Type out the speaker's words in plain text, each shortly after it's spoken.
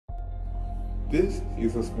This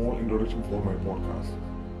is a small introduction for my podcast.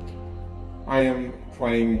 I am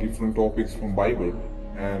trying different topics from Bible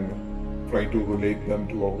and try to relate them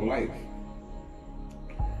to our life.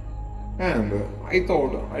 And I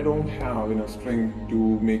thought I don't have enough strength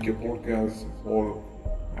to make a podcast, or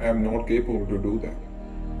I am not capable to do that.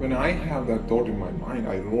 When I have that thought in my mind,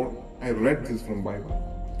 I read this from Bible,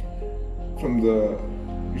 from the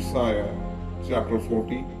Isaiah chapter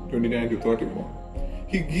 40, 29 to 31.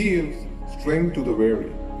 He gives strength to the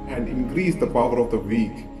weary and increase the power of the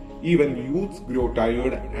weak. Even youths grow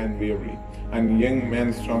tired and weary, and young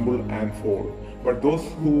men stumble and fall. But those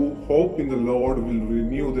who hope in the Lord will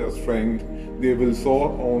renew their strength. They will soar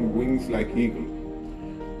on wings like eagles.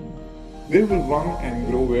 They will run and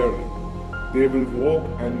grow weary. They will walk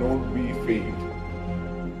and not be faint.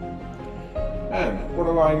 And what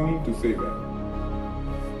do I need to say there?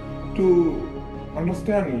 To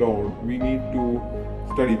understand Lord, we need to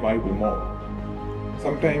study Bible more.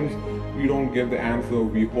 Sometimes we don't get the answer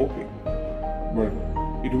we hoping, but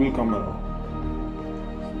it will come along.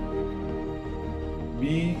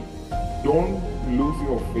 We don't lose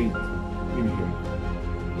your faith in Him.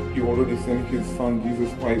 He already sent His Son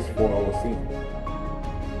Jesus Christ for our sin.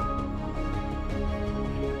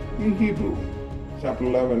 In Hebrew, chapter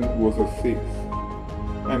 11, verse 6,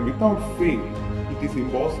 and without faith, it is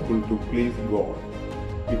impossible to please God,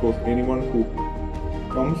 because anyone who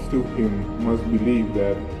comes to Him must believe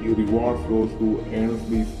that He rewards those who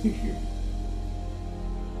earnestly seek Him.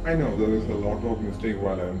 I know there is a lot of mistake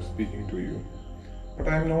while I am speaking to you, but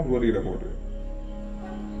I am not worried about it.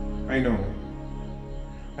 I know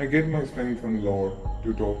I get my strength from the Lord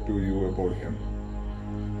to talk to you about Him,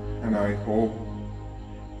 and I hope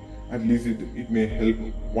at least it may help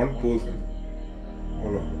one person,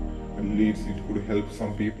 or at least it could help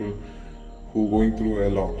some people who are going through a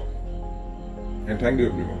lot. And thank you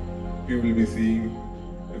everyone. We will be seeing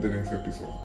in the next episode.